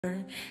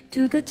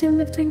To the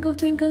tune of Twinkle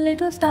Twinkle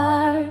Little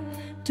Star,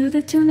 to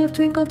the tune of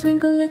Twinkle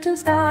Twinkle Little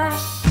Star.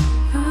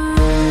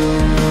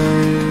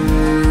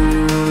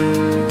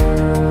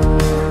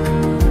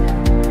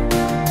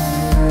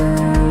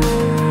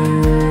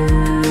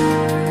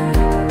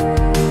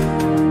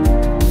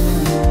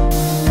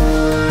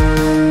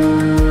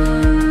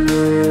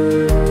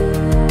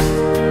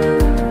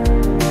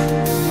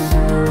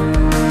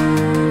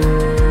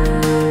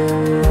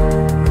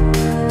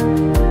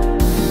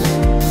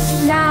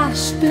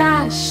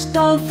 Splash,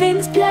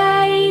 dolphins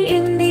play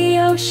in the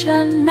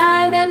ocean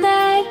night and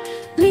day,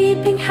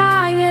 leaping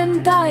high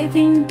and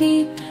diving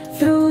deep.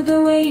 Through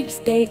the waves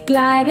they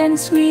glide and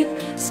sweep,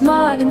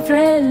 smart and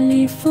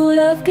friendly, full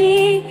of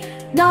glee.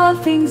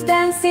 Dolphins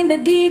dance in the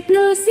deep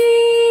blue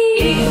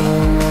sea.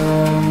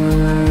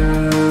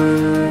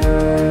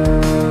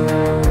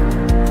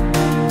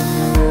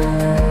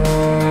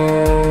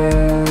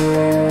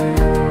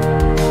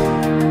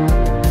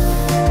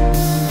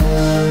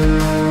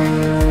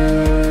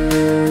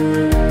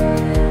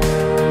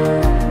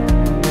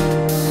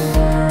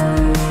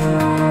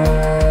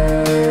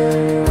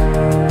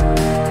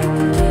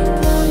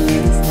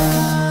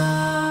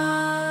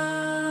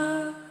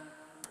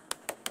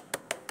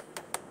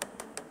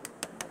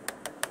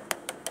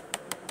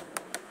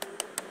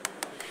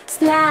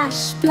 Splash,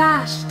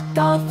 splash,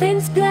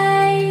 dolphins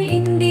play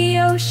in the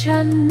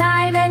ocean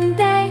night and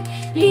day,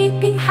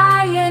 leaping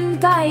high and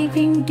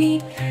diving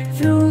deep.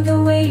 Through the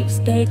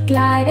waves they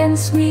glide and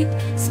sweep,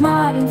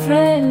 smart and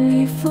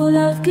friendly, full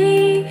of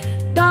glee.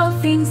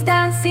 Dolphins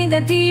dance in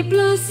the deep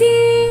blue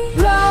sea.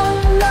 Row,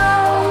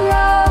 row,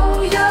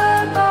 row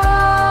your boat.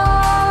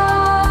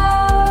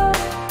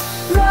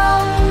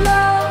 Row,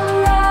 row,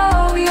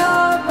 row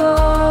your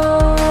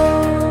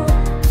boat.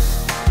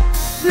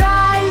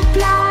 Bright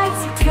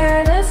lights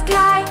tear the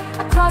sky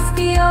across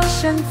the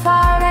ocean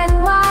far and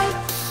wide,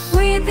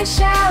 with the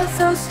shell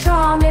so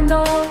strong and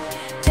old.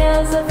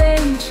 Tales of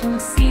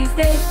ancient seas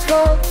they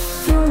told,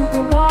 through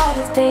the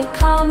waters they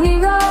calmly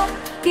roll.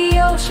 The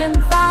ocean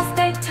vast,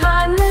 they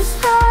timeless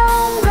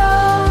strong.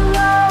 Row,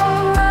 row,